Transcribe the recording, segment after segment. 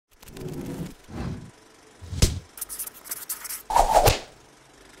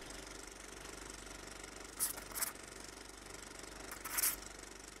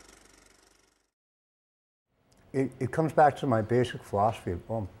it comes back to my basic philosophy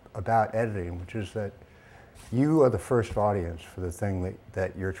about editing, which is that you are the first audience for the thing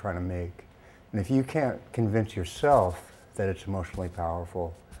that you're trying to make. And if you can't convince yourself that it's emotionally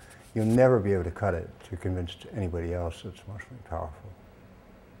powerful, you'll never be able to cut it to convince anybody else it's emotionally powerful.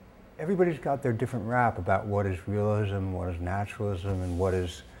 Everybody's got their different rap about what is realism, what is naturalism, and what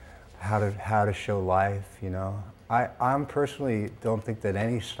is how to show life, you know. I personally don't think that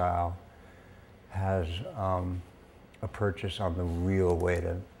any style has a purchase on the real way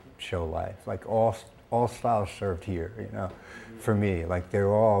to show life. Like all styles served here, you know, for me. Like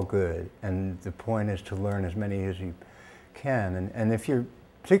they're all good, and the point is to learn as many as you can. And if you're,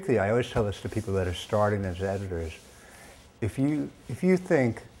 particularly, I always tell this to people that are starting as editors, if you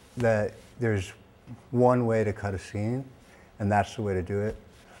think that there's one way to cut a scene, and that's the way to do it,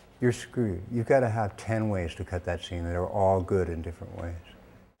 you're screwed. You've got to have 10 ways to cut that scene that are all good in different ways.